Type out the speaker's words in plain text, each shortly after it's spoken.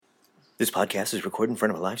This podcast is recorded in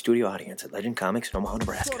front of a live studio audience at Legend Comics in Omaha,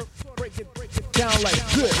 Nebraska. Break it down like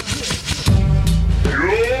this.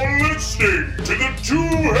 You're listening to the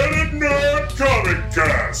Two-Headed Nerd Comic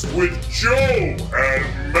Cast with Joe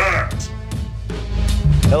and Matt.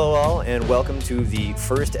 Hello all, and welcome to the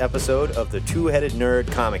first episode of the Two-Headed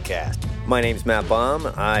Nerd Comic Cast. My name's Matt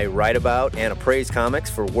Baum. I write about and appraise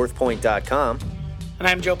comics for WorthPoint.com. And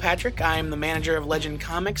I'm Joe Patrick. I am the manager of Legend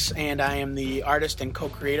Comics, and I am the artist and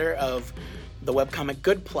co-creator of the webcomic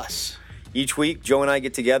Good Plus. Each week, Joe and I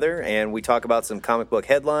get together and we talk about some comic book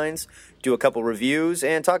headlines, do a couple reviews,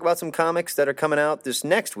 and talk about some comics that are coming out this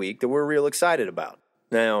next week that we're real excited about.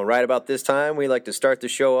 Now, right about this time, we like to start the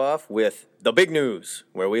show off with the big news,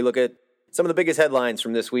 where we look at some of the biggest headlines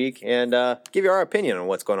from this week and give you our opinion on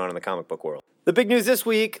what's going on in the comic book world. The big news this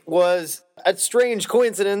week was a strange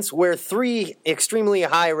coincidence where three extremely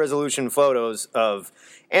high-resolution photos of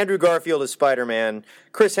Andrew Garfield as Spider-Man,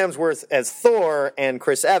 Chris Hemsworth as Thor, and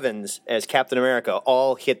Chris Evans as Captain America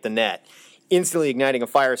all hit the net, instantly igniting a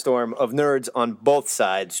firestorm of nerds on both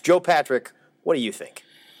sides. Joe Patrick, what do you think?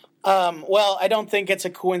 Well, I don't think it's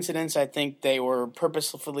a coincidence. I think they were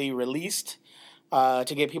purposefully released to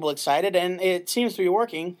get people excited, and it seems to be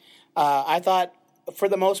working. I thought, for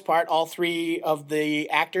the most part, all three of the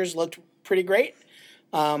actors looked pretty great.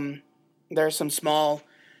 There's some small,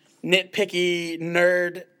 nitpicky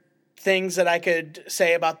nerd things that I could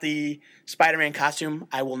say about the Spider-Man costume.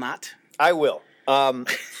 I will not. I will.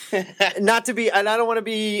 Not to be, and I don't want to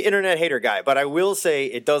be internet hater guy, but I will say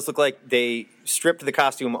it does look like they stripped the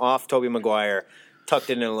costume off Tobey Maguire,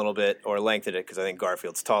 tucked it in a little bit, or lengthened it because I think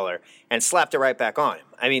Garfield's taller, and slapped it right back on him.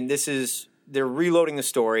 I mean, they're reloading the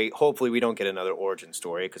story. Hopefully we don't get another origin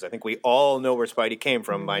story because I think we all know where Spidey came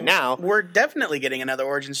from by now. We're definitely getting another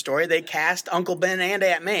origin story. They cast Uncle Ben and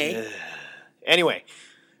Aunt May. Anyway,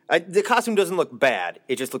 the costume doesn't look bad.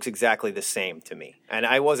 It just looks exactly the same to me. And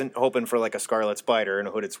I wasn't hoping for like a Scarlet Spider in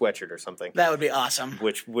a hooded sweatshirt or something. That would be awesome.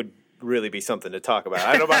 Which would really be something to talk about.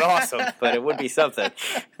 I don't know about awesome, but it would be something.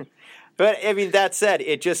 But, I mean, that said,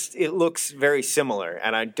 it looks very similar.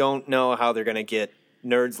 And I don't know how they're going to get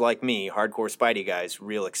nerds like me, hardcore Spidey guys,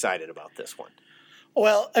 real excited about this one.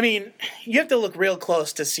 Well, I mean, you have to look real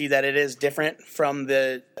close to see that it is different from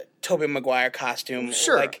the Tobey Maguire costume.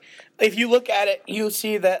 Sure. Like, if you look at it, you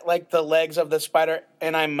see that, like, the legs of the spider,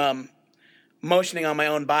 and I'm motioning on my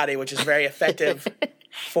own body, which is very effective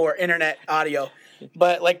for internet audio.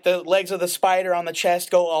 But, like, the legs of the spider on the chest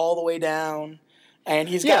go all the way down. And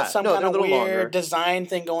he's got some kind of weird design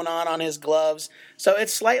thing going on his gloves. So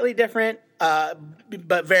it's slightly different,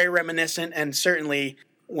 but very reminiscent. And certainly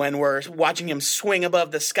when we're watching him swing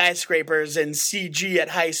above the skyscrapers in CG at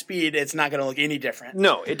high speed, it's not going to look any different.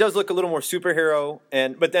 No, it does look a little more superhero.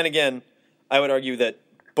 But then again, I would argue that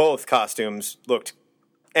both costumes looked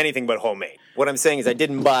anything but homemade. What I'm saying is I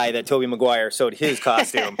didn't buy that Tobey Maguire sewed his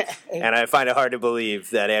costume, and I find it hard to believe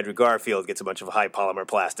that Andrew Garfield gets a bunch of high polymer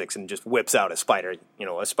plastics and just whips out a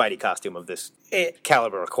Spidey costume of this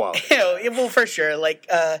caliber of quality. Well, for sure. Like,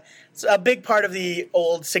 a big part of the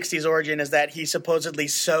old 60s origin is that he supposedly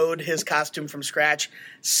sewed his costume from scratch,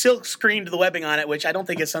 silk screened the webbing on it, which I don't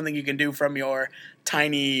think is something you can do from your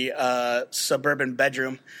tiny suburban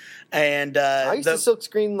bedroom. And I used to silk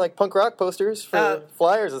screen like punk rock posters for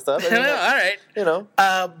flyers and stuff. All right,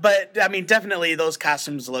 But I mean, definitely those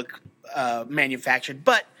costumes look manufactured.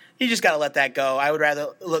 But you just got to let that go. I would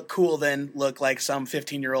rather look cool than look like some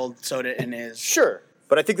 15-year-old sewed it in his. Sure,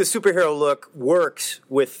 but I think the superhero look works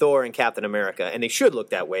with Thor and Captain America, and they should look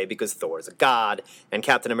that way because Thor is a god and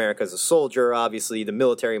Captain America is a soldier. Obviously, the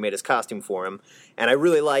military made his costume for him, and I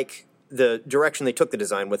really like the direction they took the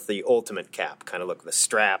design with the ultimate cap, kind of look the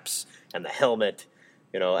straps and the helmet.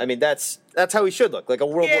 I mean, that's how he should look, like a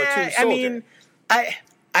World War II soldier. I mean, I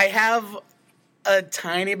have a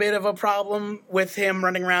tiny bit of a problem with him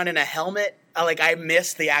running around in a helmet. I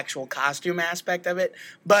miss the actual costume aspect of it,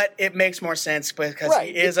 but it makes more sense because he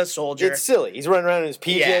is a soldier. It's silly. He's running around in his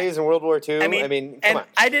PJs in World War II. I mean, come on.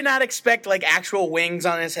 I did not expect actual wings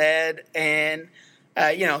on his head, and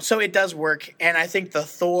so it does work. And I think the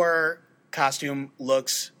Thor costume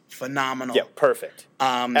looks phenomenal. Yeah, perfect.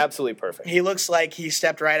 Absolutely perfect. He looks like he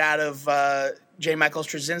stepped right out of J. Michael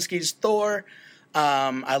Straczynski's Thor.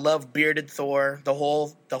 I love bearded Thor, the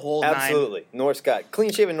whole Absolutely. 9. Norse god.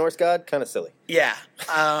 Clean-shaven Norse god, kind of silly. Yeah.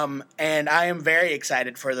 And I am very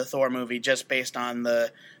excited for the Thor movie just based on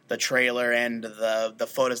the trailer and the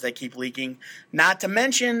photos they keep leaking. Not to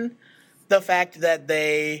mention the fact that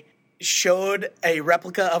they showed a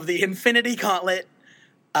replica of the Infinity Gauntlet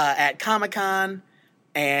at Comic-Con,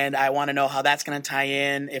 and I want to know how that's going to tie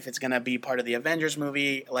in, if it's going to be part of the Avengers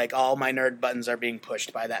movie. Like, all my nerd buttons are being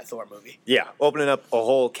pushed by that Thor movie. Yeah, opening up a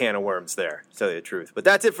whole can of worms there, to tell you the truth. But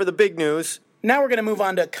that's it for the big news. Now we're going to move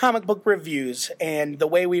on to comic book reviews, and the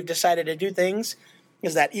way we've decided to do things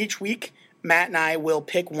is that each week, Matt and I will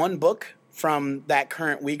pick one book from that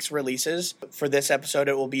current week's releases. For this episode,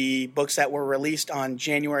 it will be books that were released on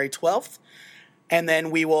January 12th. And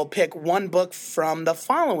then we will pick one book from the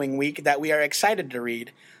following week that we are excited to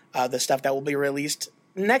read, the stuff that will be released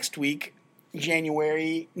next week,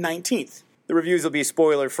 January 19th. The reviews will be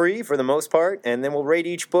spoiler-free for the most part, and then we'll rate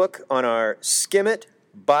each book on our skim it,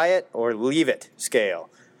 buy it, or leave it scale.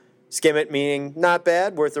 Skim it meaning not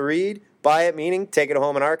bad, worth a read. Buy it meaning take it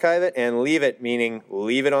home and archive it. And leave it meaning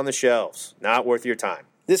leave it on the shelves, not worth your time.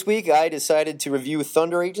 This week, I decided to review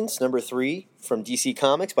Thunder Agents number 3 from DC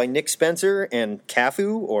Comics by Nick Spencer and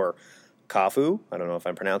Cafu, or Kafu. I don't know if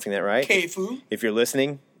I'm pronouncing that right. Cafu. If you're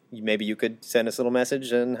listening, maybe you could send us a little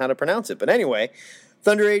message on how to pronounce it. But anyway,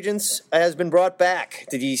 Thunder Agents has been brought back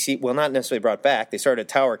to DC. Well, not necessarily brought back. They started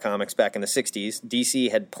Tower Comics back in the 60s.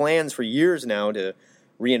 DC had plans for years now to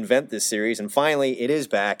reinvent this series, and finally it is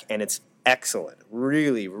back, and it's excellent.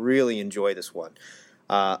 Really, really enjoy this one.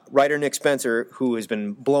 Writer Nick Spencer, who has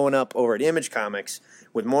been blowing up over at Image Comics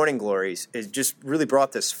with Morning Glories, has just really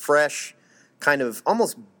brought this fresh, kind of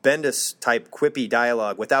almost Bendis-type quippy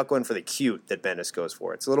dialogue without going for the cute that Bendis goes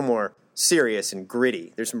for. It's a little more serious and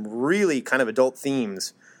gritty. There's some really kind of adult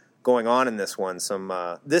themes going on in this one.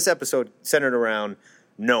 This episode centered around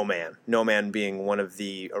No Man. No Man being one of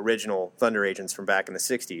the original Thunder Agents from back in the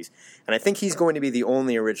 60s. And I think he's going to be the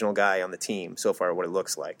only original guy on the team, so far, what it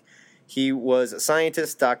looks like. He was a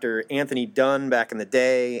scientist, Dr. Anthony Dunn, back in the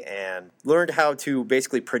day, and learned how to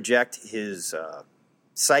basically project his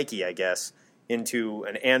psyche, I guess, into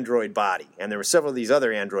an android body. And there were several of these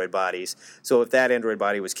other android bodies, so if that android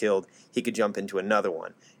body was killed, he could jump into another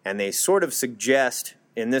one. And they sort of suggest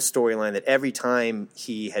in this storyline that every time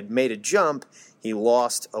he had made a jump, he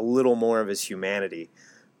lost a little more of his humanity,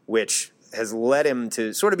 which has led him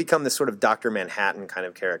to sort of become this sort of Dr. Manhattan kind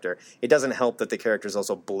of character. It doesn't help that the character is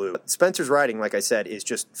also blue. Spencer's writing, like I said, is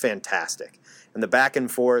just fantastic. And the back and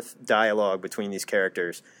forth dialogue between these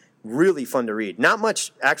characters, really fun to read. Not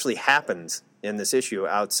much actually happens in this issue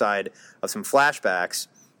outside of some flashbacks.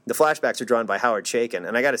 The flashbacks are drawn by Howard Chaykin.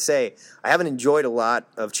 And I got to say, I haven't enjoyed a lot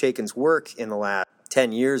of Chaykin's work in the last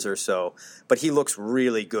 10 years or so, but he looks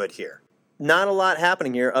really good here. Not a lot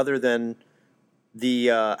happening here other than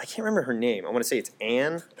I can't remember her name. I want to say it's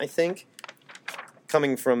Anne, I think,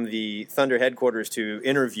 coming from the Thunder headquarters to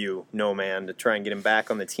interview No Man to try and get him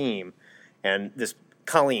back on the team. And this,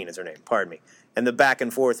 Colleen is her name, pardon me. And the back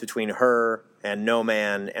and forth between her and No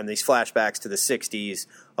Man and these flashbacks to the 60s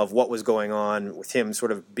of what was going on with him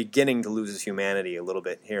sort of beginning to lose his humanity a little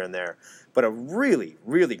bit here and there. But a really,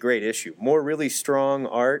 really great issue. More really strong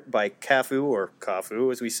art by Cafu, or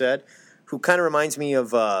Kafu, as we said, who kind of reminds me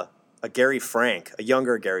of a Gary Frank, a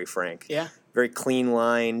younger Gary Frank. Yeah. Very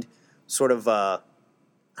clean-lined, sort of, I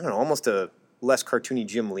don't know, almost a less cartoony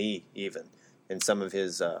Jim Lee, even, in some of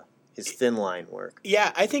his thin-line work.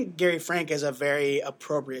 Yeah, I think Gary Frank is a very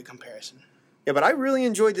appropriate comparison. Yeah, but I really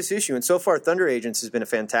enjoyed this issue, and so far Thunder Agents has been a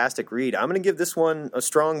fantastic read. I'm going to give this one a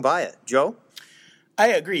strong buy it. Joe? I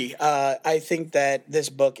agree. I think that this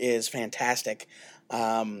book is fantastic.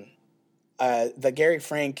 The Gary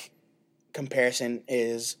Frank comparison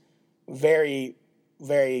is very,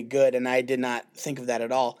 very good, and I did not think of that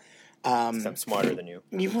at all. I'm smarter than you.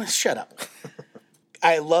 You want to shut up.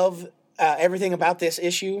 I love everything about this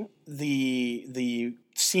issue. The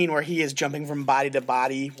scene where he is jumping from body to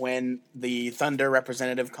body when the Thunder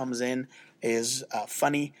representative comes in is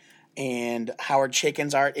funny, and Howard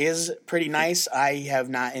Chaykin's art is pretty nice. I have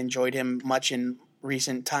not enjoyed him much in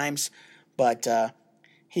recent times, but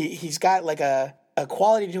he's got like a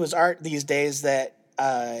quality to his art these days that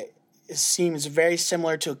seems very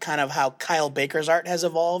similar to kind of how Kyle Baker's art has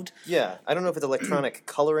evolved. Yeah, I don't know if it's electronic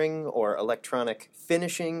coloring or electronic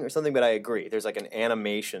finishing or something, but I agree. There's like an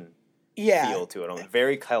animation feel to it.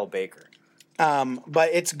 Very Kyle Baker. But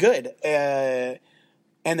it's good. And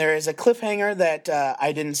there is a cliffhanger that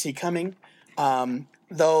I didn't see coming,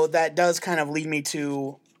 though that does kind of lead me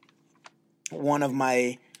to one of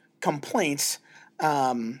my complaints.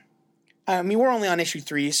 I mean, we're only on issue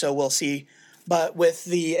 3, so we'll see. But with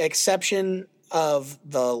the exception of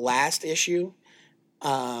the last issue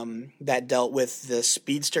that dealt with the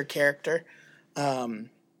speedster character,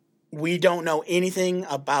 we don't know anything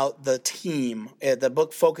about the team. The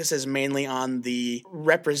book focuses mainly on the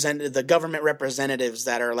government representatives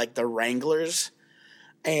that are like the Wranglers,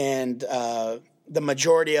 and the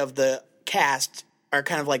majority of the cast are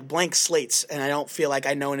kind of like blank slates, and I don't feel like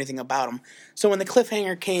I know anything about them. So when the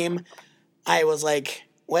cliffhanger came, I was like,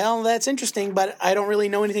 well, that's interesting, but I don't really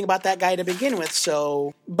know anything about that guy to begin with.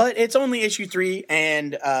 So, but it's only issue 3,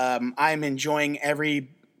 and I'm enjoying every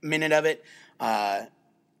minute of it.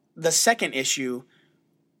 The second issue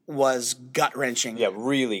was gut-wrenching. Yeah,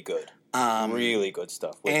 really good. Really good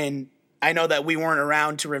stuff. And I know that we weren't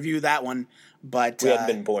around to review that one, but... We hadn't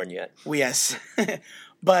been born yet. Yes.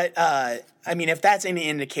 But, I mean, if that's any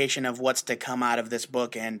indication of what's to come out of this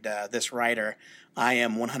book and this writer, I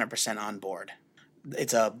am 100% on board.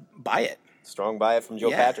 It's a buy it. Strong buy it from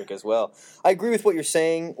Joe Patrick as well. I agree with what you're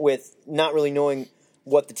saying with not really knowing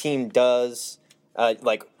what the team does,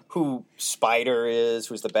 like who Spider is,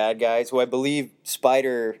 who's the bad guys, who I believe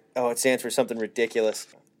Spider, it stands for something ridiculous.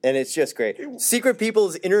 And it's just great. Secret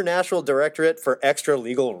People's International Directorate for Extra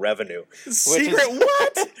Legal Revenue.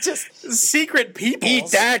 What? Just Secret People. Eat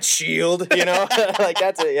that, S.H.I.E.L.D., you know? Like,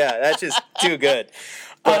 that's just too good.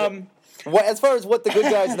 But, as far as what the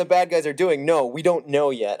good guys and the bad guys are doing, no, we don't know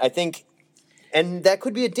yet. I think, and that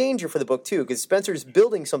could be a danger for the book, too, because Spencer's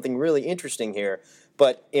building something really interesting here.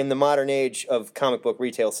 But in the modern age of comic book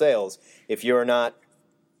retail sales, if you're not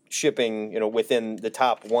shipping, within the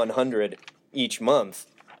top 100 each month,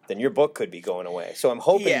 then your book could be going away. So I'm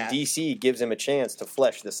hoping DC gives him a chance to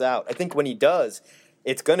flesh this out. I think when he does,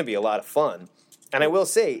 it's going to be a lot of fun. And I will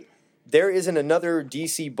say, there isn't another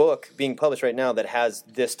DC book being published right now that has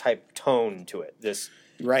this type tone to it. This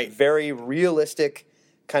very realistic,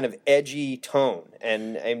 kind of edgy tone.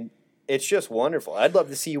 And it's just wonderful. I'd love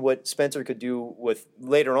to see what Spencer could do with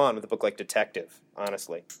later on with a book like Detective,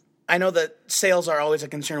 honestly. I know that sales are always a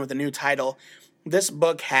concern with a new title. This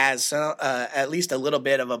book has at least a little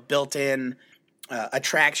bit of a built-in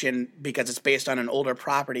attraction because it's based on an older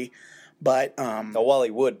property. But a Wally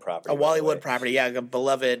Wood property. A Wally Wood property, yeah, a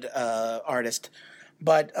beloved artist.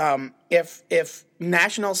 But if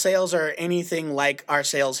national sales are anything like our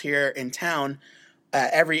sales here in town,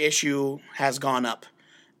 every issue has gone up.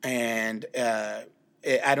 And I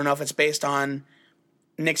don't know if it's based on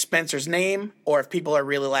Nick Spencer's name or if people are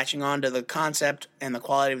really latching on to the concept and the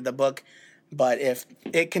quality of the book. But if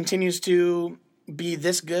it continues to be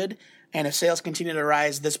this good and if sales continue to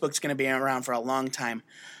rise, this book's going to be around for a long time.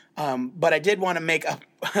 But I did want to make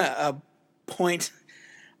a point.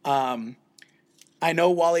 I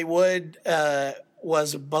know Wally Wood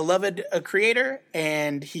was a beloved creator,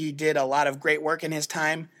 and he did a lot of great work in his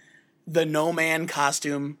time. The No Man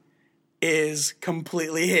costume is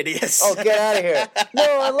completely hideous. Oh, get out of here. No,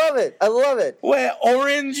 I love it. Well,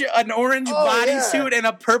 an orange bodysuit and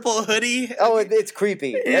a purple hoodie. Oh, it's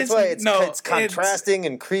creepy. That's why it's contrasting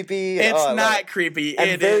and creepy. It's not creepy.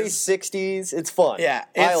 And very 60s. It's fun. Yeah.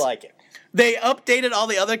 I like it. They updated all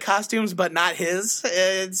the other costumes, but not his.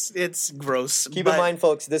 It's gross. Keep in mind,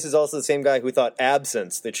 folks, this is also the same guy who thought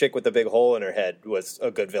Absence, the chick with the big hole in her head, was a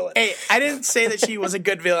good villain. Hey, I didn't say that she was a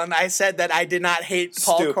good villain. I said that I did not hate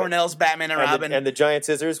Paul Cornell's Batman and Robin. And the giant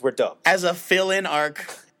scissors were dumb. As a fill-in arc,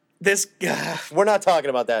 we're not talking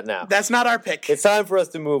about that now. That's not our pick. It's time for us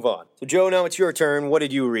to move on. So, Joe, now it's your turn. What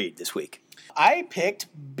did you read this week? I picked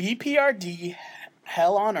B.P.R.D.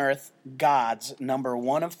 Hell on Earth, Gods, number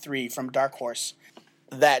 1 of 3 from Dark Horse.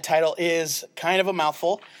 That title is kind of a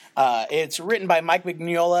mouthful. It's written by Mike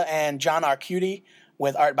Mignola and John Arcudi,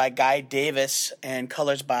 with art by Guy Davis and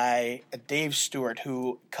colors by Dave Stewart,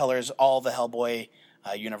 who colors all the Hellboy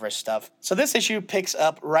universe stuff. So this issue picks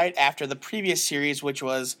up right after the previous series, which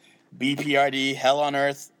was B.P.R.D. Hell on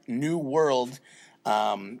Earth, New World.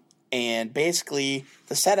 And basically,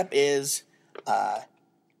 the setup is...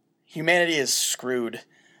 humanity is screwed.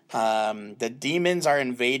 The demons are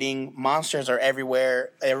invading. Monsters are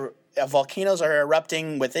everywhere. Volcanoes are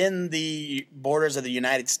erupting within the borders of the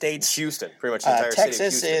United States. Houston, pretty much the entire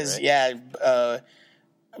Texas city of Houston, right?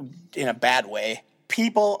 In a bad way.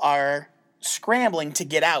 People are scrambling to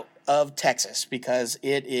get out of Texas because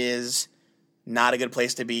it is not a good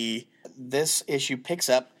place to be. This issue picks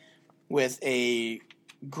up with a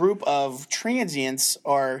group of transients,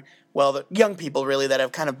 or... the young people, really, that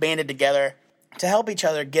have kind of banded together to help each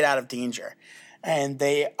other get out of danger. And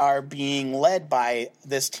they are being led by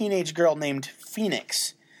this teenage girl named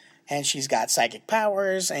Phoenix. And she's got psychic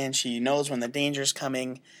powers, and she knows when the danger's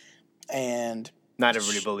coming. And not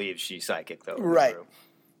everybody believes she's psychic, though. Right.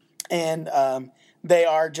 And they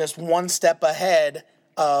are just one step ahead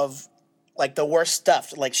of, like, the worst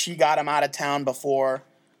stuff. Like, she got them out of town before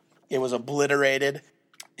it was obliterated.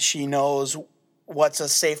 She knows what's a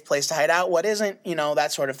safe place to hide out, what isn't,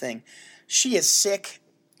 that sort of thing. She is sick.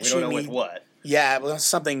 We don't know with what. Yeah,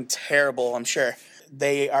 something terrible, I'm sure.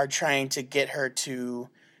 They are trying to get her to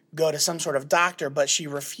go to some sort of doctor, but she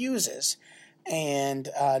refuses. And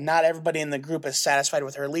not everybody in the group is satisfied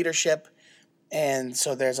with her leadership, and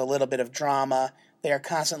so there's a little bit of drama. They are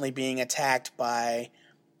constantly being attacked by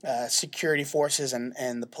security forces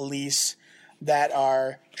and the police that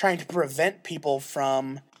are trying to prevent people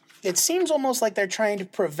from... It seems almost like they're trying to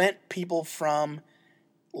prevent people from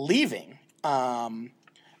leaving.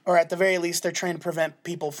 Or at the very least, they're trying to prevent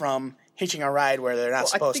people from hitching a ride where they're not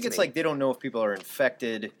supposed to be. I think it's like they don't know if people are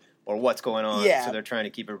infected or what's going on, so they're trying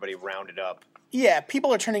to keep everybody rounded up. Yeah,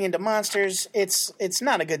 people are turning into monsters. It's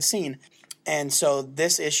not a good scene. And so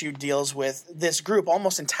this issue deals with this group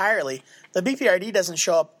almost entirely. The B.P.R.D. doesn't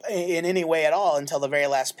show up in any way at all until the very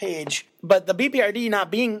last page. But the B.P.R.D. not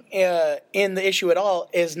being in the issue at all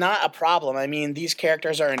is not a problem. I mean, these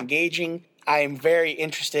characters are engaging. I'm very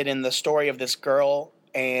interested in the story of this girl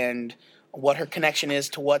and what her connection is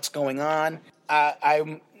to what's going on.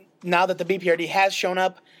 Now that the B.P.R.D. has shown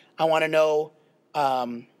up, I want to know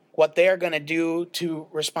what they're going to do to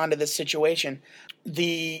respond to this situation.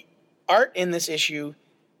 The art in this issue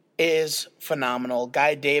is phenomenal.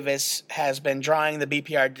 Guy Davis has been drawing the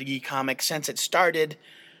B.P.R.D. comic since it started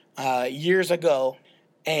years ago,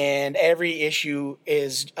 and every issue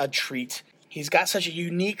is a treat. He's got such a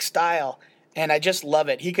unique style, and I just love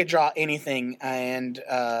it. He could draw anything, and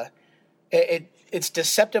it's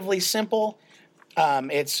deceptively simple.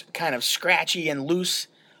 It's kind of scratchy and loose,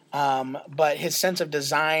 but his sense of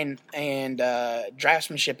design and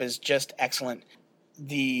draftsmanship is just excellent.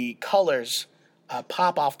 The colors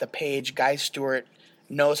pop off the page. Guy Stewart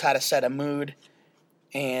knows how to set a mood,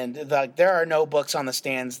 and there are no books on the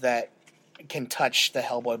stands that can touch the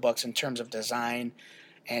Hellboy books in terms of design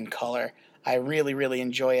and color. I really, really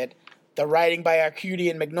enjoy it. The writing by Arcudi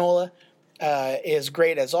and Mignola is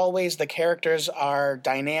great as always. The characters are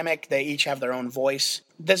dynamic. They each have their own voice.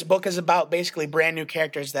 This book is about basically brand new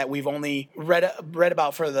characters that we've only read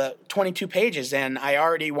about for the 22 pages, and I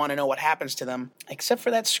already want to know what happens to them. Except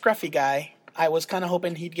for that scruffy guy. I was kind of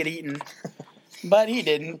hoping he'd get eaten, but he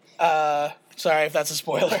didn't. Sorry if that's a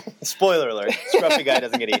spoiler. Spoiler alert. Scruffy guy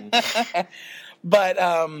doesn't get eaten. But,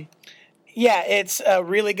 yeah, it's a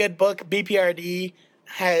really good book. B.P.R.D.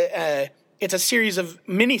 It's a series of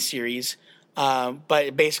mini-series,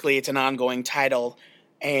 but basically it's an ongoing title,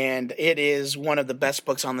 and it is one of the best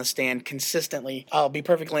books on the stand consistently. I'll be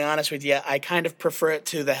perfectly honest with you, I kind of prefer it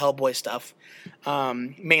to the Hellboy stuff,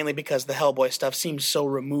 mainly because the Hellboy stuff seems so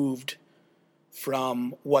removed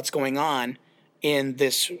from what's going on in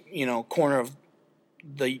this, corner of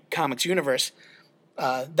the comics universe.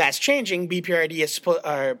 That's changing. B.P.R.D.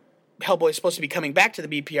 Hellboy is supposed to be coming back to the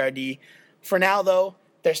B.P.R.D. For now, though,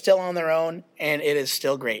 they're still on their own, and it is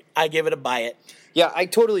still great. I give it a buy it. Yeah, I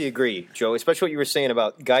totally agree, Joe, especially what you were saying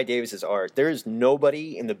about Guy Davis's art. There is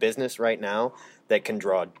nobody in the business right now that can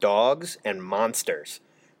draw dogs and monsters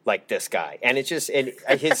like this guy. And it's just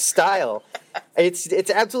his style, it's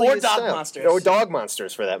absolutely his style. Monsters. Or dog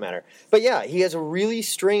monsters, for that matter. But yeah, he has a really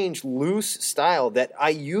strange, loose style that I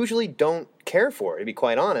usually don't care for, to be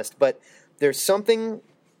quite honest. But there's something,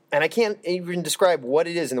 and I can't even describe what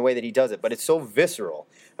it is in the way that he does it, but it's so visceral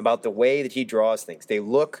about the way that he draws things. They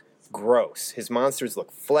look gross. His monsters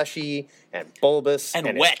look fleshy and bulbous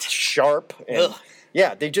and wet, sharp. And,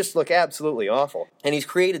 yeah, they just look absolutely awful. And he's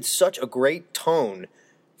created such a great tone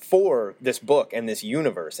for this book and this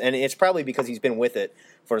universe. And it's probably because he's been with it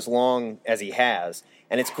for as long as he has.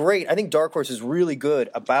 And it's great. I think Dark Horse is really good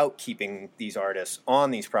about keeping these artists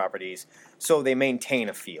on these properties so they maintain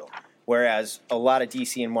a feel. Whereas a lot of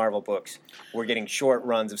DC and Marvel books, we're getting short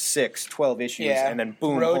runs of 6, 12 issues, and then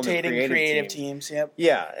boom, rotating creative teams. Yep.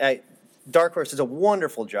 Yeah, Dark Horse does a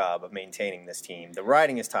wonderful job of maintaining this team. The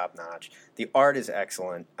writing is top notch. The art is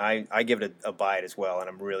excellent. I give it a buy it as well, and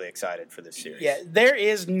I'm really excited for this series. Yeah, there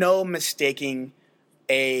is no mistaking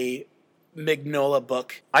a Mignola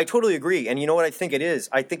book. I totally agree, and you know what I think it is?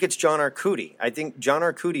 I think it's John Arcudi. I think John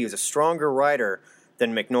Arcudi is a stronger writer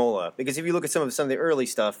than Mignola, because if you look at some of the early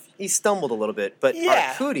stuff, he stumbled a little bit, but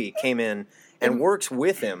Arcudi came in and works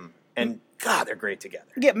with him, and God, they're great together.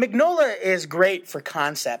 Yeah, Mignola is great for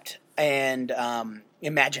concept and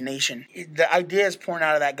imagination. The ideas pouring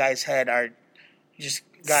out of that guy's head are just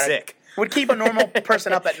sick. Would keep a normal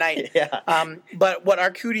person up at night. Yeah. But what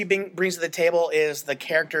Arcudi brings to the table is the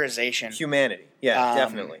characterization. Humanity. Yeah,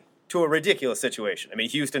 definitely. To a ridiculous situation. I mean,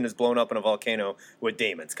 Houston is blown up in a volcano with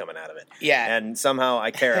demons coming out of it. Yeah. And somehow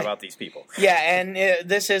I care about these people. Yeah, and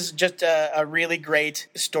this is just a really great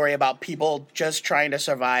story about people just trying to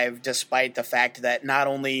survive despite the fact that not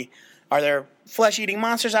only are there flesh-eating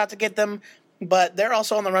monsters out to get them, but they're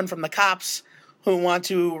also on the run from the cops who want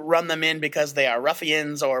to run them in because they are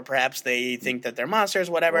ruffians or perhaps they think that they're monsters,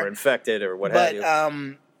 whatever. Or infected or what have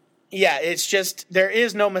you. Yeah, it's just there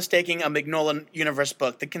is no mistaking a Mignola Universe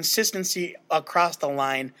book. The consistency across the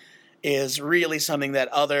line is really something that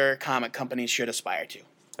other comic companies should aspire to.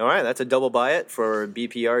 All right, that's a double buy it for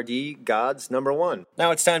B.P.R.D. Gods #1.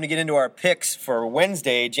 Now it's time to get into our picks for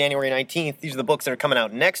Wednesday, January 19th. These are the books that are coming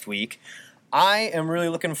out next week. I am really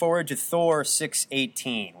looking forward to Thor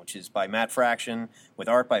 618, which is by Matt Fraction with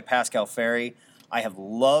art by Pascal Ferry. I have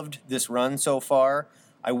loved this run so far.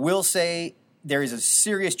 I will say there is a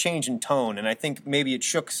serious change in tone, and I think maybe it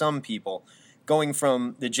shook some people, going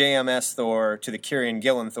from the JMS Thor to the Kieran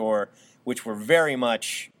Gillen Thor, which were very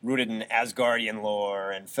much rooted in Asgardian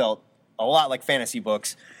lore and felt a lot like fantasy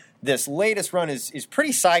books. This latest run is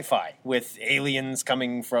pretty sci-fi, with aliens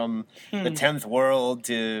coming from the 10th world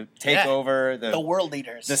to take over the world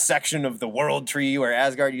leaders, the section of the world tree where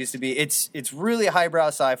Asgard used to be. It's really highbrow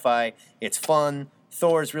sci-fi. It's fun.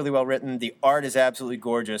 Thor is really well written. The art is absolutely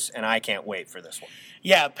gorgeous, and I can't wait for this one.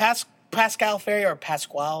 Yeah, Pascal Ferry or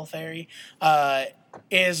Pasquale Ferry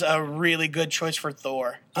is a really good choice for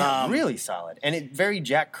Thor. Yeah, really solid. And very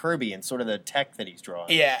Jack Kirby and sort of the tech that he's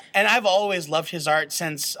drawing. Yeah, and I've always loved his art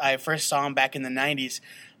since I first saw him back in the 90s.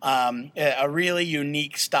 A really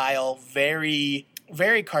unique style, very,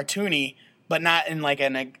 very cartoony, but not in like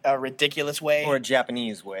a ridiculous way. Or a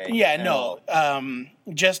Japanese way. Yeah, no.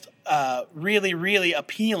 Just really, really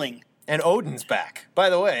appealing. And Odin's back, by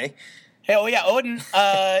the way. Oh, yeah, Odin,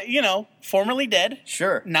 formerly dead.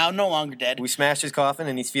 Sure. Now no longer dead. We smashed his coffin,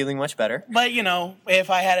 and he's feeling much better. But, if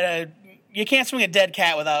I had you can't swing a dead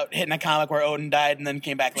cat without hitting a comic where Odin died and then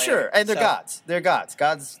came back later. Sure, and they're gods. They're gods.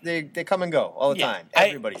 Gods, they come and go all the time.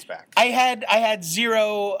 Everybody's back. I had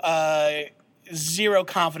zero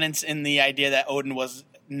confidence in the idea that Odin was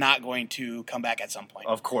not going to come back at some point.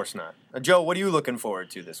 Of course not. Joe, what are you looking forward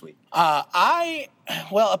to this week?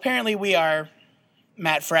 Apparently we are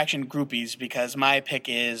Matt Fraction groupies because my pick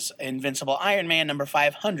is Invincible Iron Man number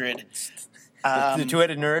 500. The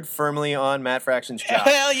two-headed nerd firmly on Matt Fraction's job.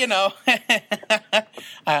 Well,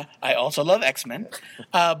 I also love X-Men.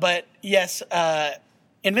 But yes,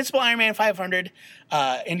 Invincible Iron Man 500.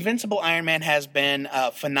 Invincible Iron Man has been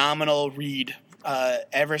a phenomenal read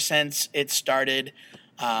ever since it started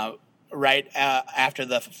right after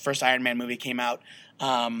the first Iron Man movie came out.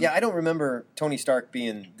 I don't remember Tony Stark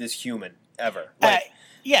being this human ever.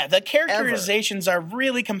 The characterizations are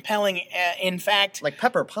really compelling. In fact, like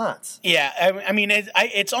Pepper Potts. Yeah, I mean,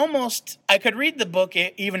 it's almost. I could read the book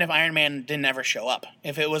even if Iron Man didn't ever show up.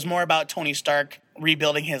 If it was more about Tony Stark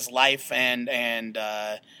rebuilding his life and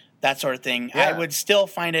that sort of thing, I would still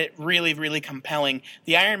find it really, really compelling.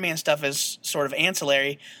 The Iron Man stuff is sort of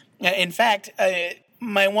ancillary. In fact,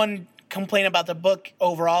 my one complaint about the book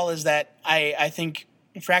overall is that I think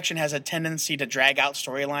Fraction has a tendency to drag out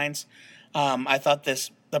storylines. I thought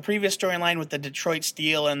the previous storyline with the Detroit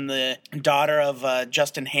Steel and the daughter of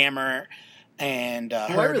Justin Hammer and who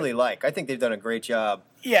I really like. I think they've done a great job.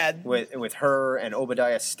 Yeah, with her and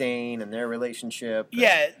Obadiah Stane and their relationship.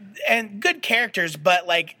 Yeah, and good characters, but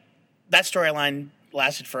like that storyline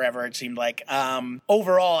lasted forever, it seemed like.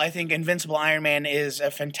 Overall, I think Invincible Iron Man is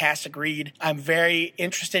a fantastic read. I'm very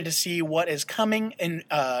interested to see what is coming in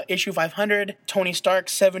issue 500, Tony Stark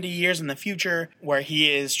 70 years in the future, where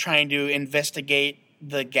he is trying to investigate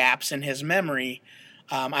the gaps in his memory.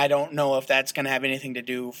 I don't know if that's going to have anything to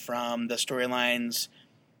do from the storylines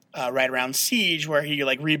right around Siege, where he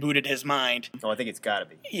rebooted his mind. Oh, I think it's got to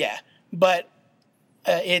be. Yeah, but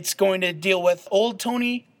it's going to deal with old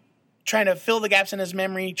Tony trying to fill the gaps in his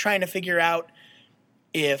memory, trying to figure out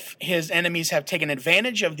if his enemies have taken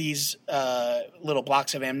advantage of these little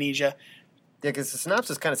blocks of amnesia. Yeah, because the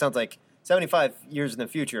synopsis kind of sounds like 75 years in the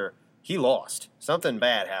future, he lost. Something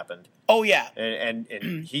bad happened. Oh, yeah. And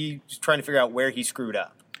he's trying to figure out where he screwed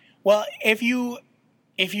up. Well, if you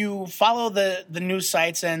follow the news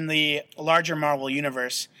sites and the larger Marvel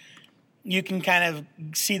universe, you can kind of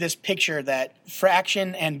see this picture that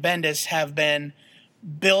Fraction and Bendis have been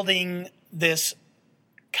building this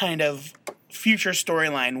kind of future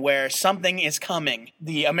storyline where something is coming.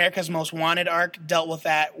 The America's Most Wanted arc dealt with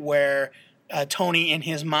that, where Tony in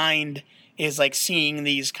his mind is seeing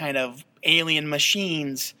these kind of alien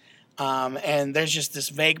machines, and there's just this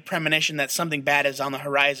vague premonition that something bad is on the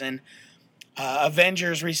horizon.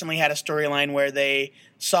 Avengers recently had a storyline where they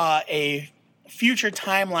saw a future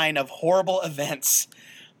timeline of horrible events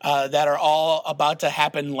that are all about to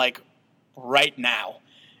happen right now.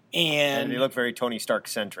 And they look very Tony Stark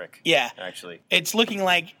centric. Yeah. Actually. It's looking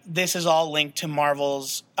like this is all linked to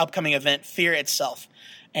Marvel's upcoming event, Fear itself.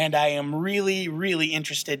 And I am really, really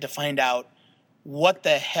interested to find out what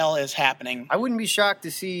the hell is happening. I wouldn't be shocked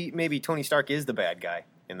to see maybe Tony Stark is the bad guy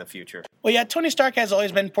in the future. Well, yeah, Tony Stark has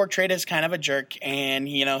always been portrayed as kind of a jerk, and,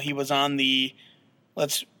 he was on the,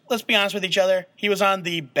 let's be honest with each other, he was on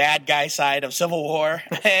the bad guy side of Civil War,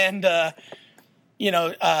 and,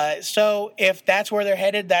 so if that's where they're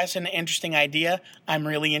headed, that's an interesting idea. I'm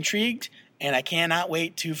really intrigued, and I cannot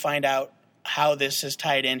wait to find out how this is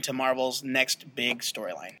tied into Marvel's next big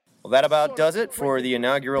storyline. Well, that about does it for the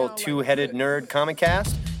inaugural Two-Headed Nerd Comic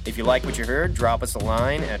Cast. If you like what you heard, drop us a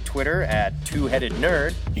line at Twitter at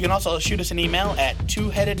Two-Headed-Nerd. You can also shoot us an email at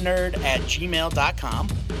twoheadednerd@gmail.com.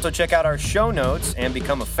 So check out our show notes and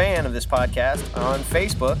become a fan of this podcast on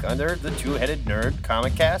Facebook under the Two-Headed Nerd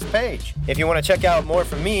Comic Cast page. If you want to check out more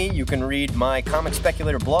from me, you can read my Comic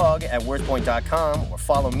Speculator blog at wordpoint.com or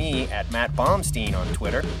follow me at Matt Baumstein on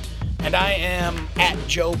Twitter. And I am at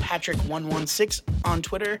JoePatrick116 on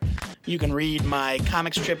Twitter. You can read my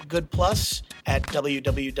comic strip Good Plus at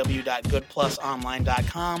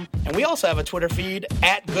www.goodplusonline.com. And we also have a Twitter feed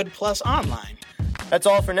at Good Plus Online. That's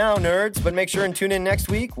all for now, nerds, but make sure and tune in next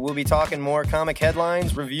week. We'll be talking more comic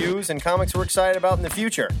headlines, reviews, and comics we're excited about in the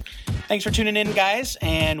future. Thanks for tuning in, guys,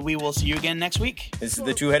 and we will see you again next week. This is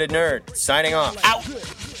the Two-Headed Nerd, signing off. Out!